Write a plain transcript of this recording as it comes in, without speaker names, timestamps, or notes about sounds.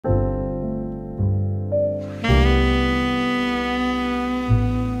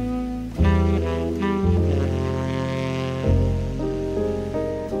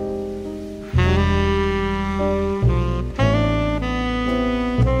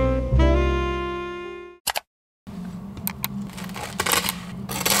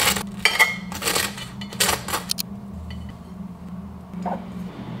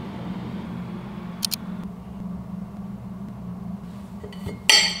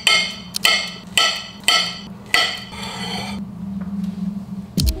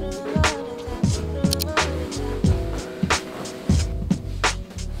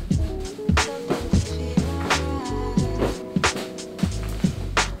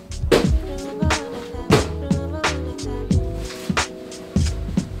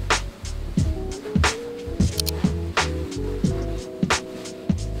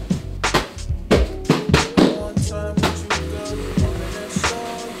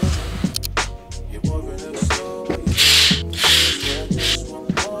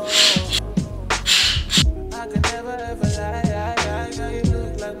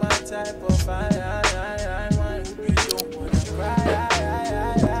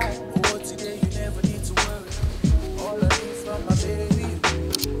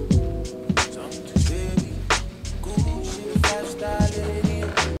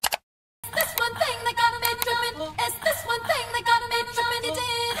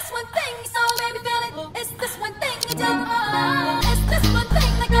It's this one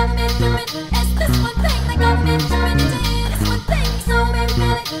thing that got me driven. It's this one thing that got me driven. It's one thing so very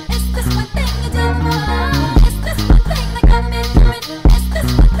minute. It's this one thing you did more. It's this one thing that got me driven. It's this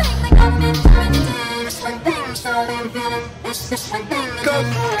one thing that got me driven. It's one thing so very minute. It's this one thing you did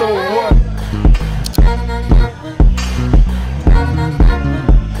more.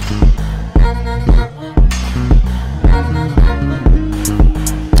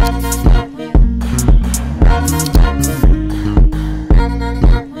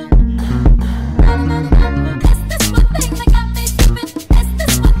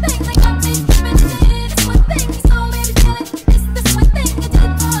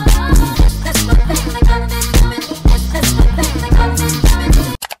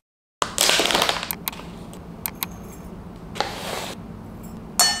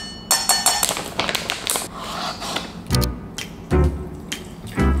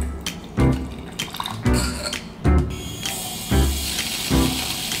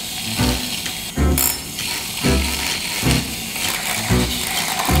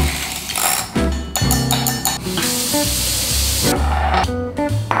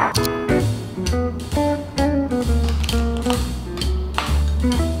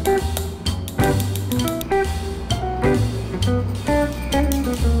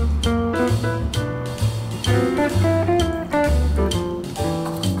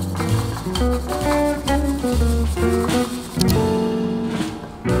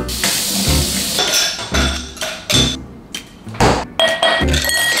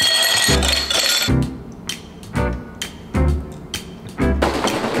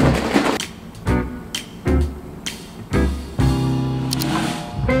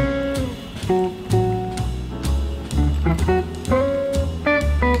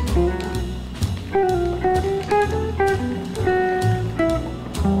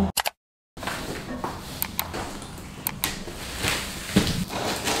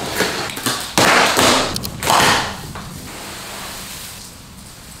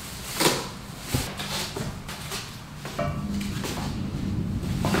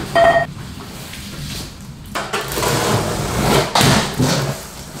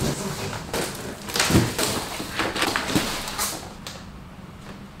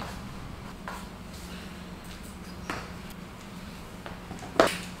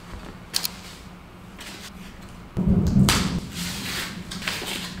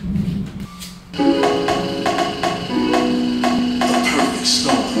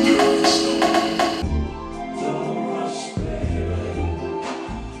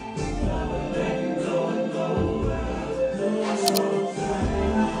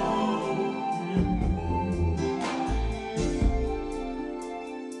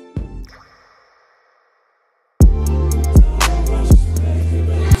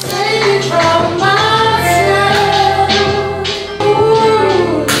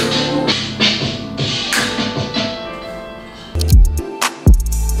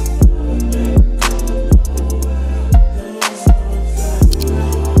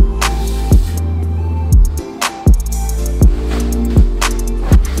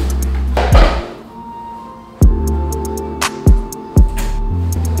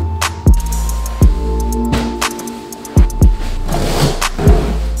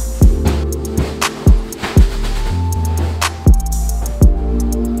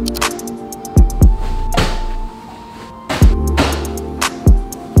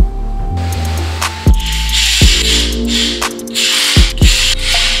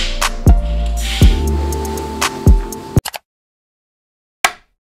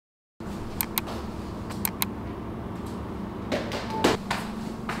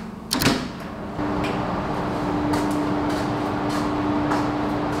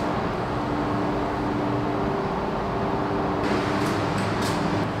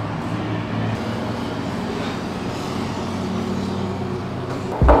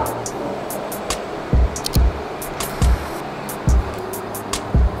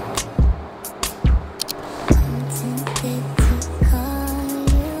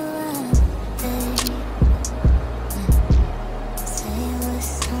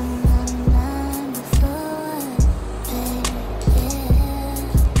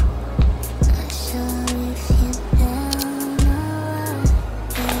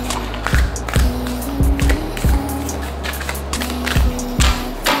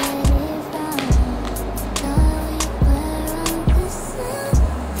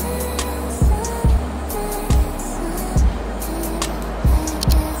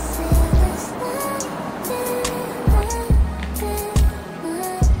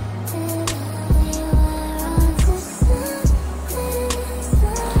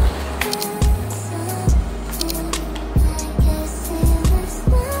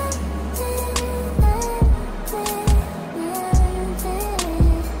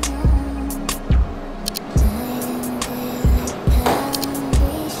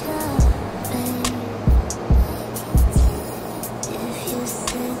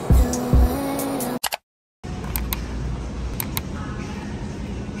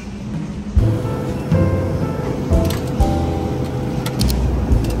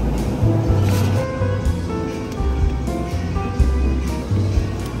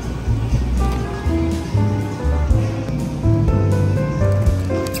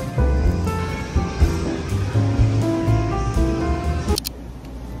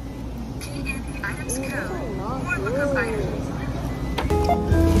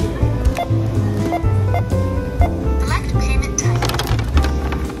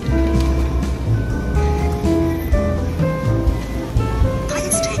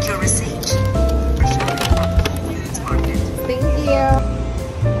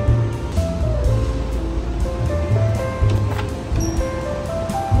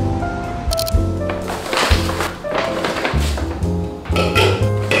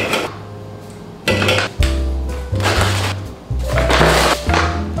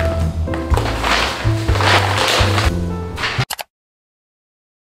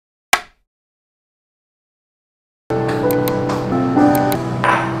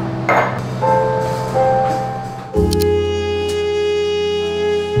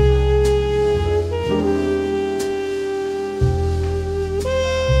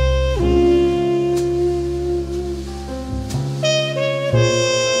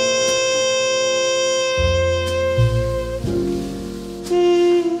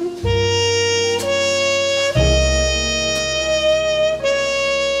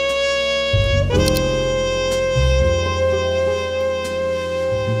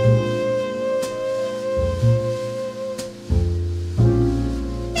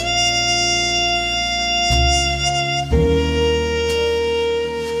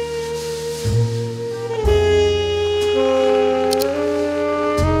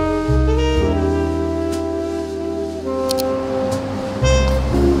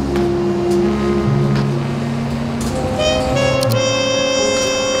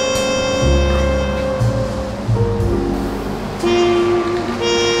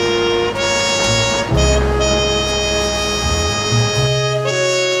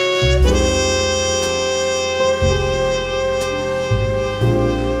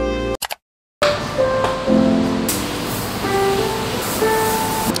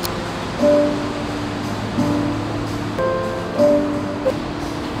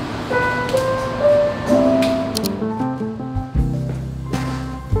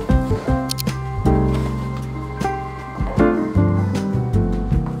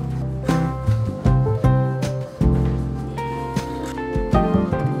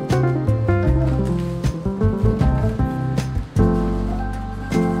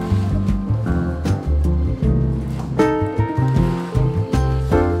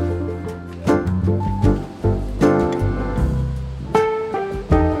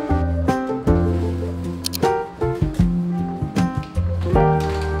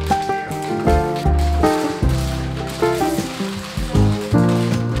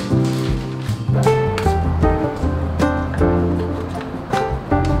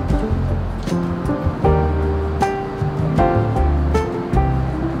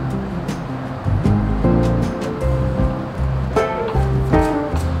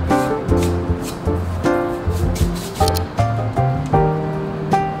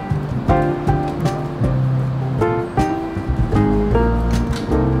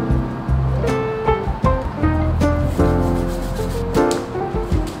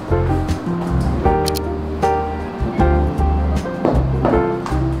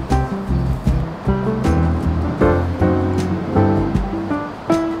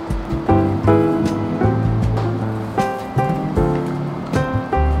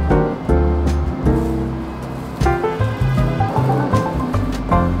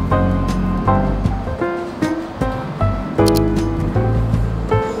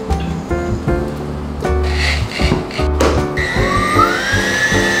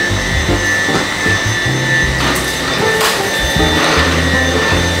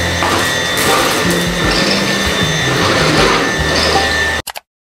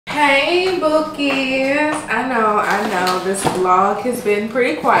 vlog has been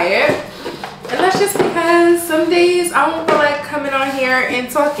pretty quiet. And that's just because some days I don't feel like coming on here and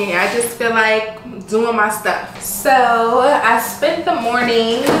talking. I just feel like doing my stuff. So I spent the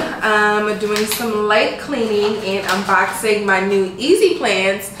morning doing some light cleaning and unboxing my new easy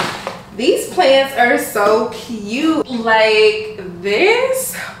plants. These plants are so cute. Like,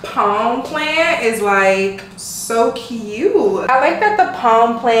 this palm plant is like so cute. I like that the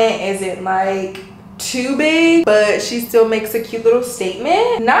palm plant isn't like too big, but she still makes a cute little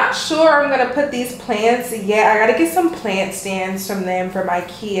statement. Not sure I'm gonna put these plants yet. I gotta get some plant stands from them from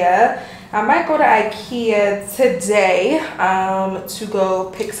IKEA. I might go to IKEA today to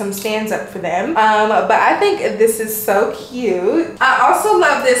go pick some stands up for them. But I think this is so cute. I also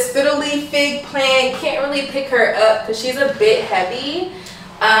love this fiddle leaf fig plant. Can't really pick her up because she's a bit heavy.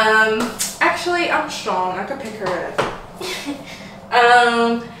 Actually, I'm strong. I could pick her up.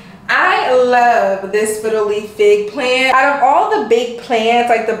 I love this fiddle leaf fig plant. Out of all the big plants,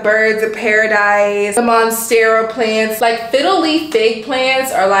 like the birds of paradise, the monstera plants, like fiddle leaf fig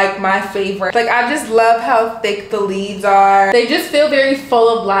plants are like my favorite. Like, I just love how thick the leaves are. They just feel very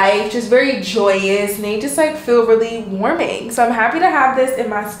full of life, just very joyous, and they just like feel really warming. So I'm happy to have this in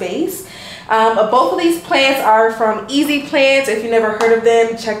my space. Both of these plants are from Easy Plants. If you've never heard of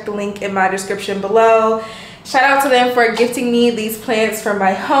them, check the link in my description below. Shout out to them for gifting me these plants from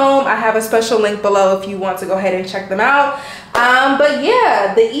my home. I have a special link below if you want to go ahead and check them out. But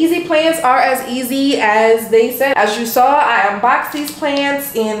yeah, the easy plants are as easy as they said. As you saw, I unboxed these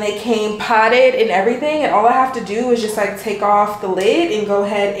plants and they came potted and everything, and all I have to do is just like take off the lid and go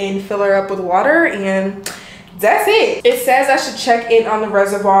ahead and fill her up with water, and that's it. It says I should check in on the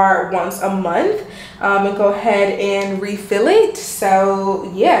reservoir once a month and go ahead and refill it.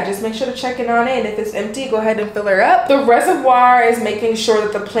 So yeah, just make sure to check in on it, and if it's empty, go ahead and fill her up. The reservoir is making sure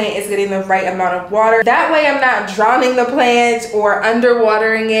that the plant is getting the right amount of water. That way I'm not drowning the plant or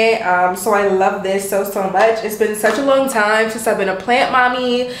underwatering it. So I love this so much. It's been such a long time since I've been a plant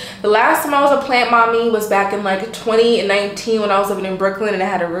mommy. The last time I was a plant mommy was back in like 2019 when I was living in Brooklyn and I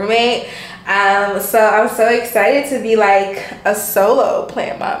had a roommate. So I'm so excited to be like a solo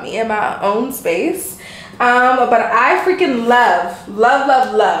plant mommy in my own space. But I freaking love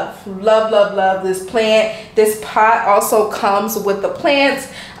this plant. This pot also comes with the plants.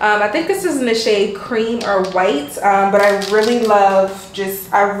 I think this is in the shade cream or white, but I really love this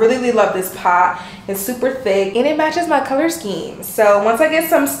pot. It's super thick and it matches my color scheme. So once I get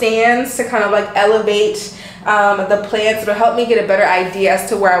some stands to kind of like elevate the plants, it'll help me get a better idea as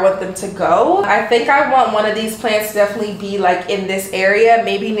to where I want them to go. I think I want one of these plants to definitely be like in this area,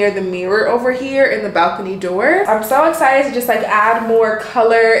 maybe near the mirror over here in the balcony door. I'm so excited to just like add more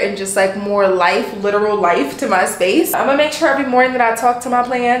color and just like more life, literal life to my space. I'm gonna make sure every morning that I talk to my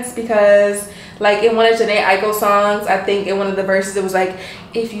plants, because like in one of Janae Aiko songs, I think in one of the verses it was like,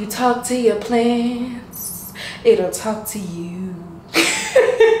 if you talk to your plants, it'll talk to you.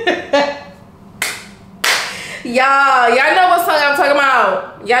 Y'all know what song I'm talking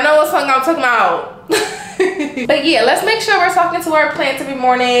about. Y'all know what song I'm talking about. But yeah, let's make sure we're talking to our plants every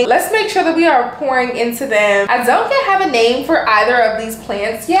morning. Let's make sure that we are pouring into them. I don't yet have a name for either of these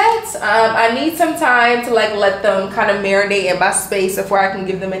plants yet. I need some time to like let them kind of marinate in my space before I can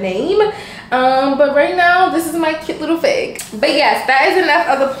give them a name. But right now, this is my cute little fig. But yes, that is enough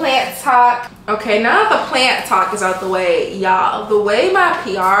of the plant talk. Okay, now that the plant talk is out the way, y'all, the way my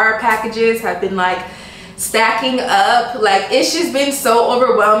PR packages have been like stacking up, like it's just been so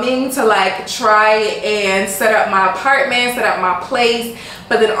overwhelming to like try and set up my apartment, set up my place,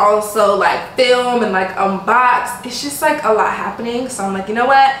 but then also like film and like unbox. It's just like a lot happening. So I'm like, you know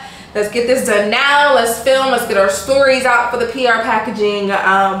what, let's get this done now. Let's film, let's get our stories out for the PR packaging.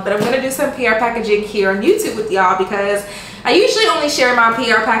 But I'm gonna do some PR packaging here on YouTube with y'all, because I usually only share my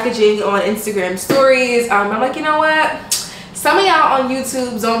PR packaging on Instagram stories. I'm like, you know what, some of y'all on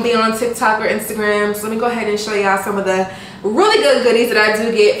YouTube don't be on TikTok or Instagram, so let me go ahead and show y'all some of the really good goodies that I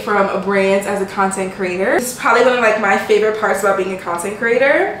do get from brands as a content creator. It's probably one of like my favorite parts about being a content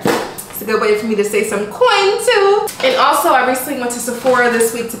creator. It's a good way for me to save some coin too. And also I recently went to Sephora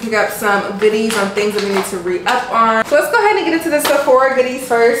this week to pick up some goodies on things that I need to re-up on. So let's go ahead and get into the Sephora goodies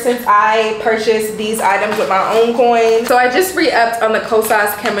first, since I purchased these items with my own coin. So I just re-upped on the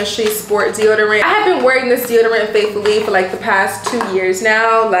Kosas Chemistry Sport deodorant. I have been wearing this deodorant faithfully for like the past 2 years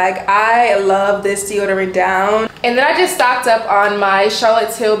now. Like, I love this deodorant down. And then I just stocked up on my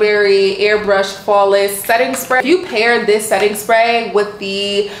Charlotte Tilbury Airbrush Flawless setting spray. If you pair this setting spray with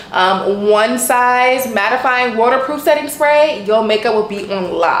the one size mattifying waterproof setting spray, your makeup will be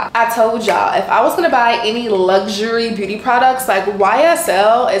on lock. I told y'all, if I was gonna buy any luxury beauty products, like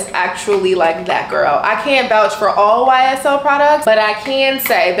YSL is actually like that, girl. I can't vouch for all YSL products, but I can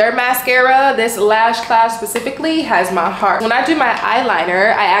say their mascara, this Lash Clash specifically, has my heart. When I do my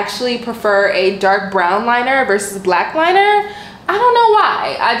eyeliner, I actually prefer a dark brown liner versus black liner. I don't know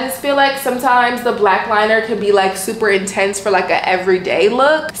why. I just feel like sometimes the black liner can be like super intense for like a everyday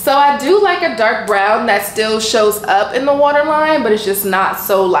look. So I do like a dark brown that still shows up in the waterline, but it's just not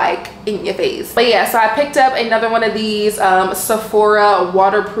so like in your face. But yeah, so I picked up another one of these Sephora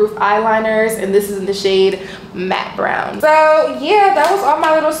waterproof eyeliners, and this is in the shade matte brown. So yeah, that was all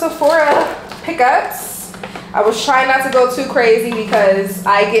my little Sephora pickups. I was trying not to go too crazy because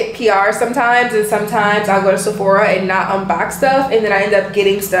I get PR sometimes, and sometimes I'll go to Sephora and not unbox stuff, and then I end up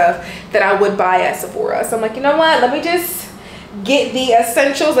getting stuff that I would buy at Sephora. So I'm like, you know what? Let me just get the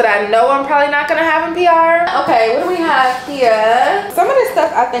essentials that I know I'm probably not gonna have in PR. Okay, what do we have here? Some of this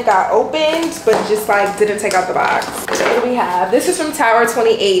stuff I think I opened, but just like didn't take out the box. What do we have? This is from Tower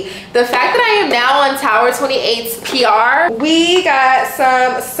 28. The fact that I am now on Tower 28's PR, we got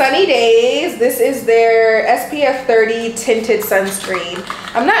some Sunny Days. This is their SPF 30 tinted sunscreen.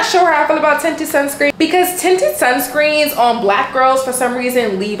 I'm not sure how I feel about tinted sunscreen because tinted sunscreens on black girls for some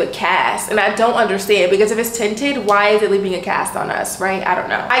reason leave a cast, and I don't understand, because if it's tinted, why is it leaving a cast on us, right? I don't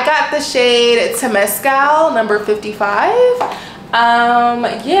know. I got the shade Temescal number 55.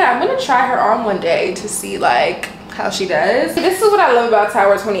 Yeah, I'm gonna try her on one day to see like how she does. This is what I love about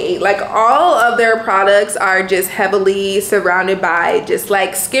Tower 28. Like, all of their products are just heavily surrounded by just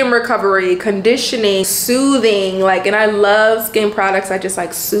like skin recovery, conditioning, soothing, like, and I love skin products that just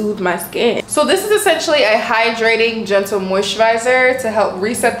like soothe my skin. So this is essentially a hydrating gentle moisturizer to help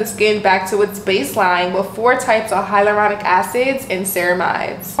reset the skin back to its baseline with 4 types of hyaluronic acids and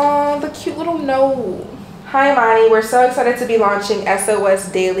ceramides. Oh, the cute little note. Hi Imani, we're so excited to be launching SOS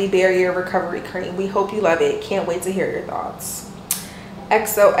Daily Barrier Recovery Cream. We hope you love it. Can't wait to hear your thoughts.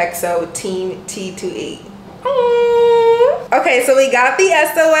 XOXO Team T28. Okay, so we got the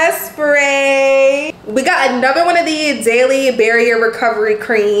SOS spray. We got another one of the Daily Barrier Recovery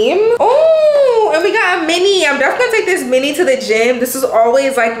Cream. Oh, and we got a mini. I'm definitely gonna take this mini to the gym. This is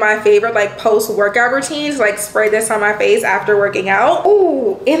always like my favorite like post-workout routines, like spray this on my face after working out.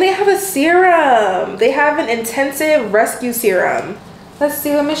 Oh, and they have a serum. They have an intensive rescue serum. Let's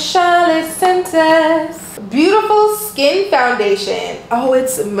see what Miss Charlotte sent us. Beautiful Skin Foundation. Oh,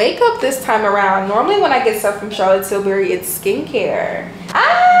 it's makeup this time around. Normally when I get stuff from Charlotte Tilbury, it's skincare.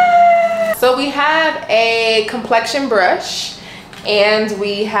 Ah! So we have a complexion brush, and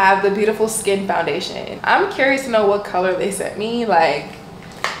we have the Beautiful Skin Foundation. I'm curious to know what color they sent me, like,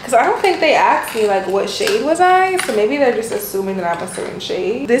 because I don't think they asked me like what shade was I, so maybe they're just assuming that I'm a certain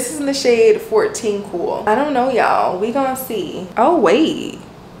shade. This is in the shade 14 Cool. I don't know, y'all. We gonna see. Oh wait,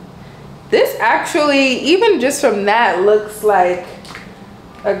 this actually, even just from that, looks like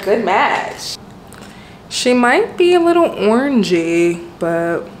a good match. She might be a little orangey,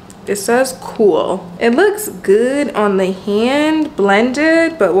 but it says cool. It looks good on the hand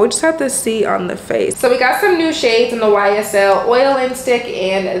blended, but we'll just have to see on the face. So we got some new shades in the YSL Oil and Stick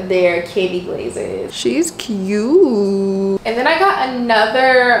and their Candy Glazes. She's cute. And then I got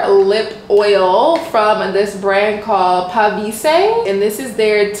another lip oil from this brand called Pavise, and this is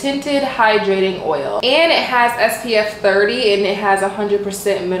their tinted hydrating oil, and it has SPF 30 and it has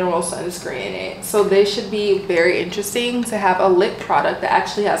 100% mineral sunscreen in it. So this should be very interesting to have a lip product that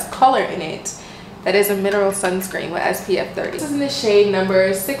actually has color in it that is a mineral sunscreen with SPF 30. This is in the shade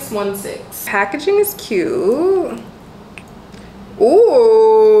number 616. Packaging is cute.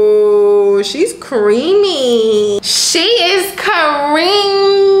 Ooh, she's creamy. She is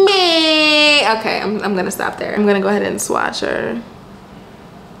creamy. Okay, I'm gonna stop there. I'm gonna go ahead and swatch her.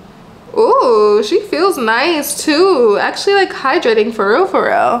 Ooh, she feels nice too. Actually, like hydrating for real, for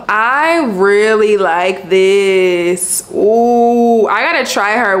real. I really like this. Ooh, I gotta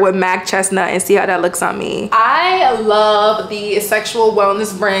try her with MAC Chestnut and see how that looks on me. I love the sexual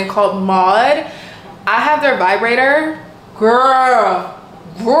wellness brand called Maud. I have their vibrator. Girl.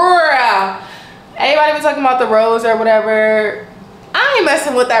 Anybody be talking about the rose or whatever? I ain't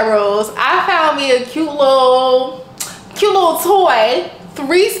messing with that rose. I found me a cute little toy.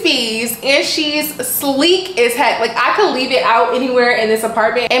 3 speeds, and she's sleek as heck. Like, I could leave it out anywhere in this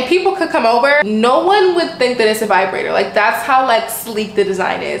apartment and people could come over. No one would think that it's a vibrator. Like, that's how like sleek the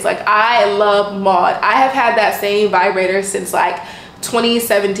design is. Like, I love Maud. I have had that same vibrator since like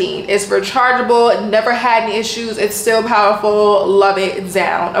 2017. It's rechargeable, never had any issues. It's still powerful. Love it. It's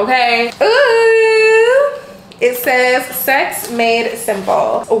down. Okay. Ooh. It says sex made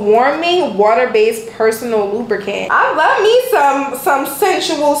simple. A warming water-based personal lubricant. I love me some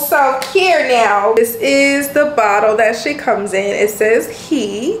sensual self-care now. This is the bottle that she comes in. It says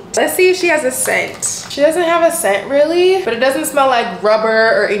he. Let's see if she has a scent. She doesn't have a scent really, but it doesn't smell like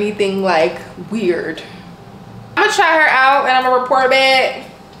rubber or anything like weird. I'm gonna try her out and I'm gonna report back.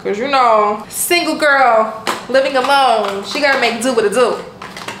 Cause you know, single girl living alone, she gotta make do what it do.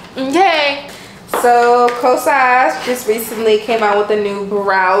 Okay. So Kosas just recently came out with a new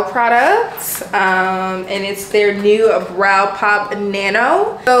brow product, and it's their new Brow Pop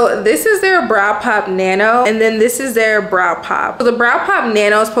Nano. So this is their Brow Pop Nano, and then this is their Brow Pop. So the Brow Pop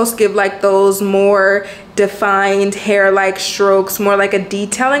Nano is supposed to give like those more defined hair-like strokes, more like a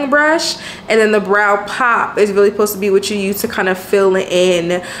detailing brush, and then the Brow Pop is really supposed to be what you use to kind of fill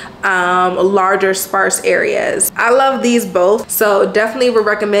in larger sparse areas. I love these both, so definitely would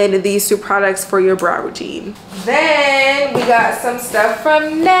recommend these two products for your brow routine. Then we got some stuff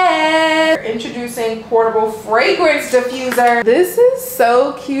from Ned. We're introducing portable fragrance diffuser. This is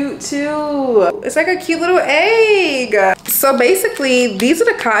so cute too. It's like a cute little egg. So basically these are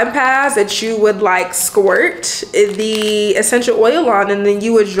the cotton pads that you would like squirt the essential oil on, and then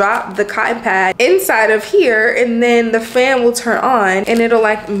you would drop the cotton pad inside of here, and then the fan will turn on and it'll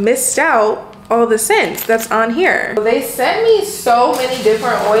like mist out all the scents that's on here. They sent me so many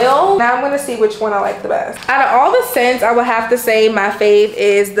different oils. Now I'm gonna see which one I like the best. Out of all the scents, I would have to say my fave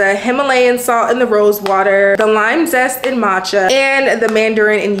is the Himalayan salt and the rose water, the lime zest and matcha, and the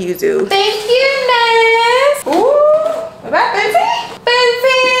mandarin and yuzu. Thank you, Ness. Ooh, is that Fenty?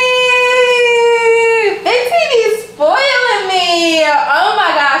 Fenty! Fenty is spoiling me. Oh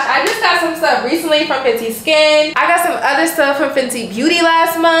my gosh, I just got some stuff recently from Fenty Skin. I got some other stuff from Fenty Beauty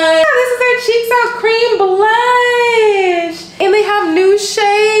last month. This is their Cheeks Out Cream Blush. And they have new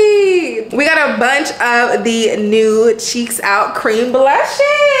shades. We got a bunch of the new Cheeks Out Cream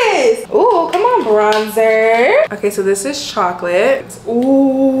Blushes. Ooh, come on, bronzer. Okay, so this is chocolate.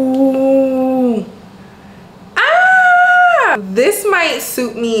 Ooh. Ah! This might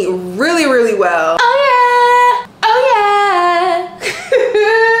suit me really, really well. Oh yeah. Oh yeah.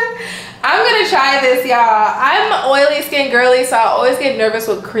 I'm gonna try this, y'all. I'm oily skin girly, so I always get nervous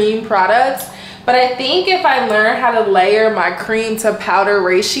with cream products. But I think if I learn how to layer my cream to powder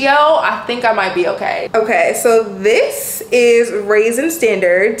ratio, I think I might be okay. Okay, so this is Raisin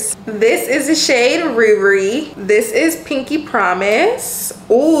Standards. This is the shade Riri. This is Pinky Promise.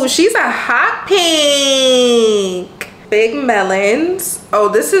 Ooh, she's a hot pink. Big Melons. Oh,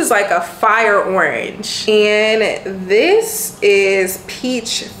 this is like a fire orange. And this is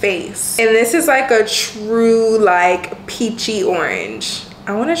Peach Face. And this is like a true like peachy orange.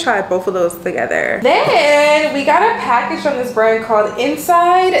 I want to try both of those together. Then we got a package from this brand called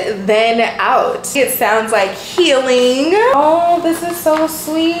Inside Then Out. It sounds like healing. Oh, this is so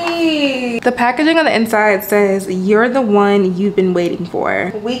sweet. The packaging on the inside says, "You're the one you've been waiting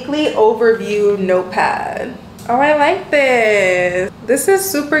for." Weekly overview notepad. Oh, I like this. This is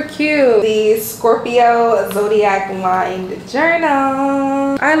super cute. The Scorpio Zodiac lined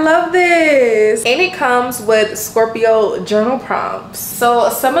journal. I love this. And it comes with Scorpio journal prompts. So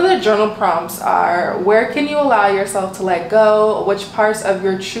some of the journal prompts are, where can you allow yourself to let go? Which parts of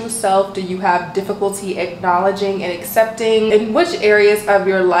your true self do you have difficulty acknowledging and accepting? In which areas of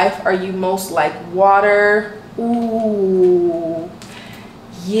your life are you most like water? Ooh.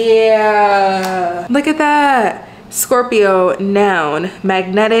 Yeah, look at that. Scorpio, noun,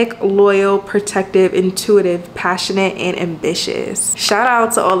 magnetic, loyal, protective, intuitive, passionate, and ambitious. Shout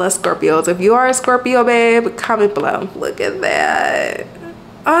out to all us Scorpios. If you are a Scorpio, babe, comment below. Look at that.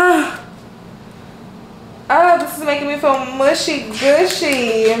 Oh, this is making me feel mushy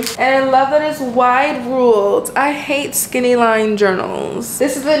gushy. And I love that it's wide ruled. I hate skinny line journals.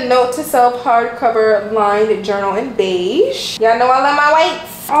 This is the Note to Self hardcover lined journal in beige. Y'all know I love my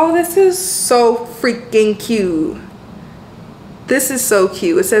whites. Oh, this is so freaking cute. This is so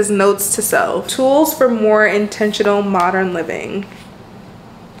cute. It says Notes to Self. Tools for more intentional modern living.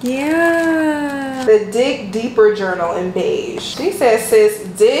 Yeah. The Dig Deeper journal in beige. She says, sis,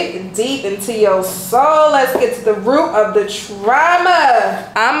 dig deep into your soul. Let's get to the root of the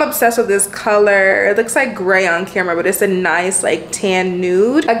trauma. I'm obsessed with this color. It looks like gray on camera, but it's a nice like tan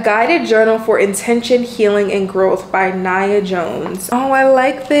nude. A guided journal for intention, healing, and growth by Nia Jones. Oh, I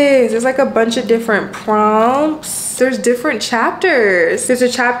like this. There's like a bunch of different prompts. There's different chapters. There's a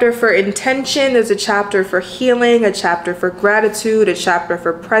chapter for intention. There's a chapter for healing, a chapter for gratitude, a chapter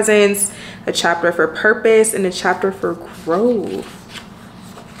for presence, a chapter for purpose, and a chapter for growth.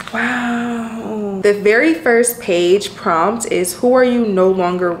 Wow. The very first page prompt is, who are you no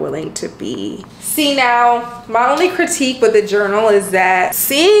longer willing to be? See, now my only critique with the journal is that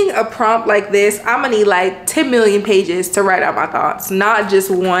seeing a prompt like this, I'm gonna need like 10 million pages to write out my thoughts, not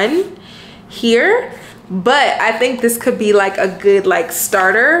just one here. But I think this could be like a good like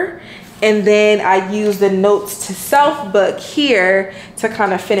starter, and then I use the notes to self book here to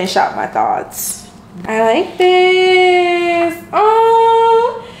kind of finish out my thoughts. I like this.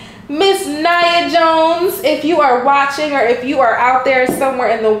 Oh, Miss Nia Jones, if you are watching, or if you are out there somewhere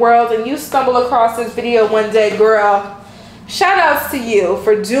in the world and you stumble across this video one day, girl, shout outs to you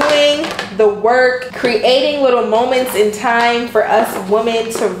for doing the work, creating little moments in time for us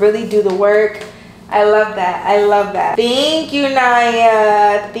women to really do the work. I love that. I love that. Thank you,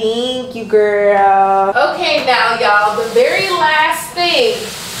 Nia. Thank you, girl. Okay, now, y'all, the very last thing.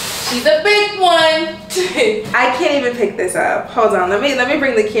 She's a big one. I can't even pick this up. Hold on. Let me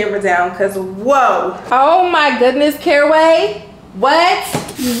bring the camera down, because whoa. Oh my goodness, Caraway. What?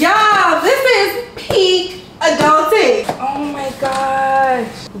 Y'all, this is peak adulting. Oh my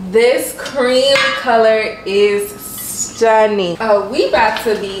gosh. This cream color is stunning. Oh, we about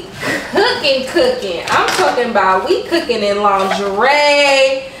to be cooking. I'm talking about we cooking in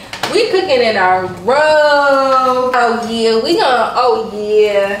lingerie. We cooking in our robe. Oh yeah, we gonna, oh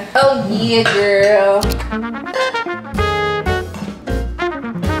yeah, girl.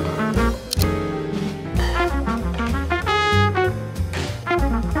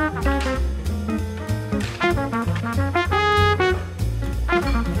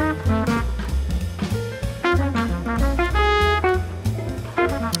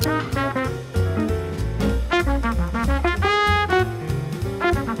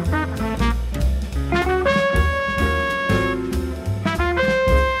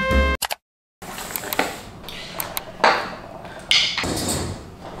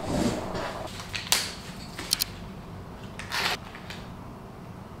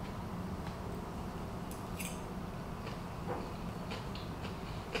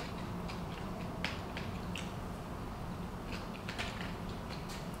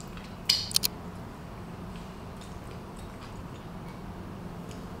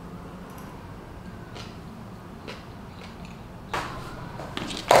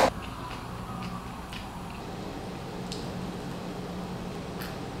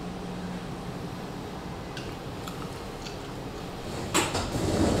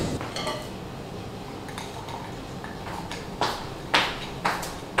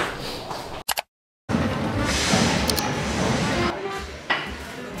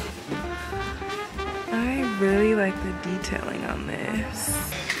 Really like the detailing on this.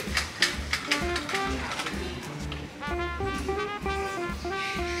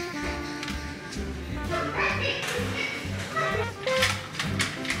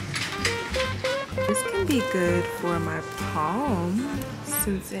 This can be good for my palm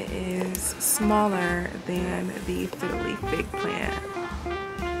since it is smaller than the fiddly fig plant.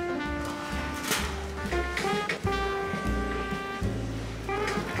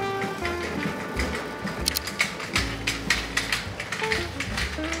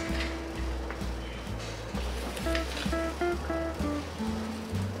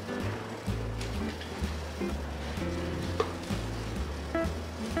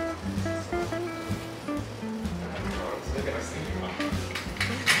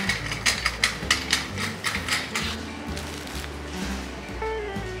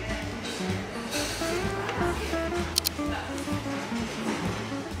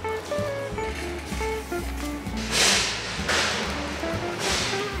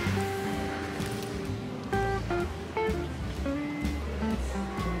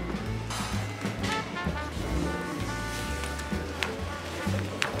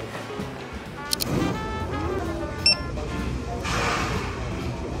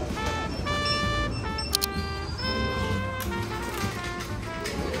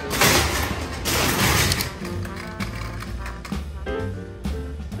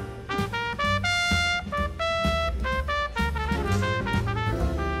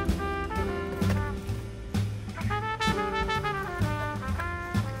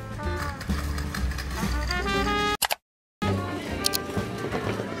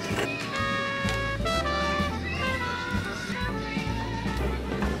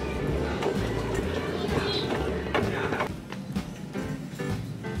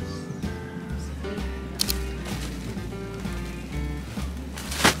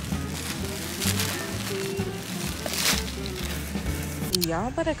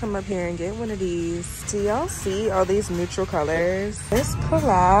 Y'all better come up here and get one of these. Do y'all see all these neutral colors? This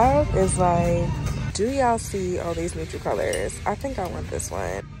collab is like, do y'all see all these neutral colors? I think I want this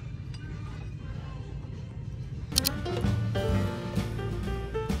one.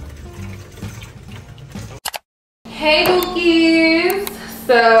 Hey Bookies!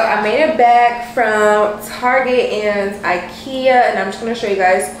 So I made it back from Target and IKEA, and I'm just gonna show you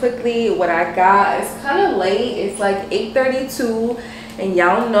guys quickly what I got. It's kind of late. It's like 8:32, and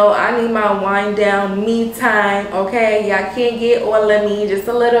y'all know I need my wind down me time, okay? Y'all can't get all of me, just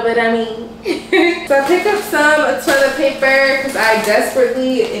a little bit of me. So I picked up some toilet paper because I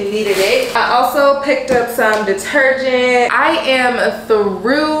desperately needed it. I also picked up some detergent. I am through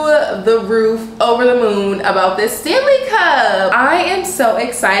the roof, over the moon about this Stanley Cup. I am so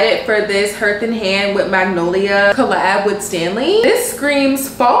excited for this Hearth and Hand with Magnolia collab with Stanley. This screams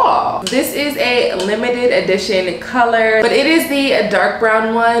fall. This is a limited edition color, but it is the dark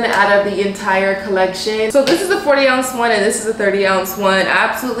brown one out of the entire collection. So this is a 40-ounce one and this is a 30-ounce one. I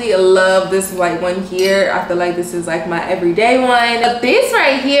absolutely love this white one here. I feel like this is like my everyday one. But this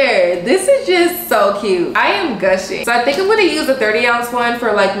right here, this is just so cute. I am gushing. So I think I'm gonna use a 30-ounce one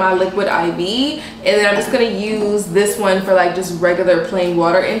for like my liquid IV, and then I'm just gonna use this one for like just regular plain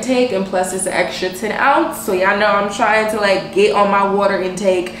water intake, and plus it's an extra 10 ounce. So y'all know I'm trying to like get on my water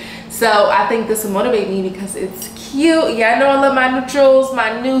intake. So I think this will motivate me because it's cute. Y'all know I love my neutrals,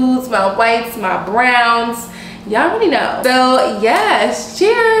 my nudes, my whites, my browns. Y'all already know. So yes,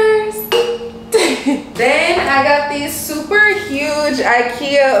 cheers. Then I got these super huge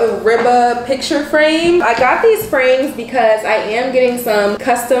IKEA Ribba picture frames. I got these frames because I am getting some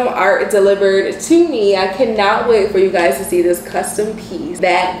custom art delivered to me. I cannot wait for you guys to see this custom piece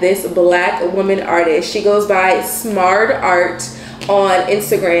that this black woman artist, she goes by Smart Art on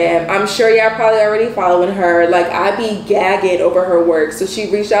Instagram. I'm sure y'all probably already following her. Like, I be gagging over her work. So she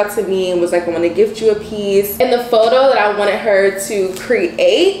reached out to me and was like, I want to gift you a piece. And the photo that I wanted her to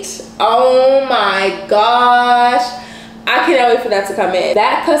create, oh my gosh, I cannot wait for that to come in.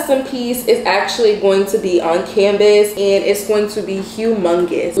 That custom piece is actually going to be on canvas, and it's going to be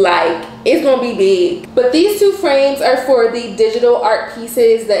humongous. Like, it's gonna be big. But these two frames are for the digital art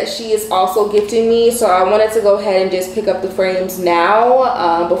pieces that she is also gifting me. So I wanted to go ahead and just pick up the frames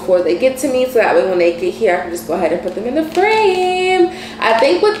now before they get to me, so that way when they get here I can just go ahead and put them in the frame. I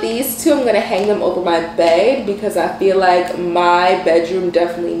think with these two I'm gonna hang them over my bed because I feel like my bedroom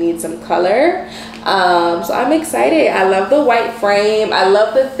definitely needs some color. So I'm excited. I love the white frame. I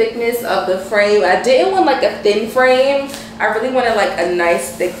love the thickness of the frame. I didn't want like a thin frame. I really wanted like a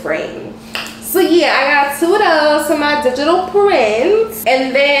nice thick frame. So yeah, I got two of those for my digital prints.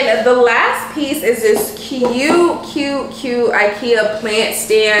 And then the last piece is this cute IKEA plant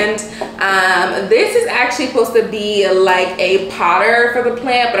stand. This is actually supposed to be like a potter for the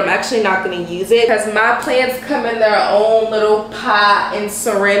plant, but I'm actually not gonna use it because my plants come in their own little pot and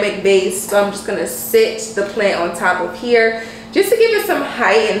ceramic base. So I'm just gonna sit the plant on top of here, just to give it some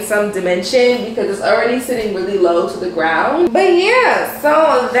height and some dimension because it's already sitting really low to the ground. But yeah,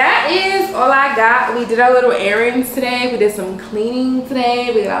 so that is all I got. We did our little errands today. We did some cleaning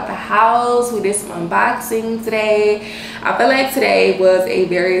today. We got out the house. We did some unboxing today. I feel like today was a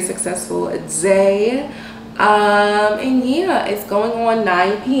very successful day. And yeah, it's going on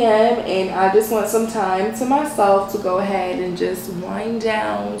 9 p.m. and I just want some time to myself to go ahead and just wind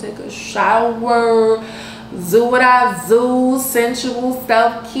down, take a shower, do what I do, sensual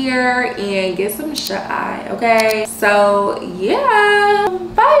self-care, and get some shut-eye, okay? So yeah,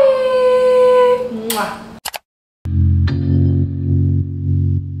 bye. Mwah.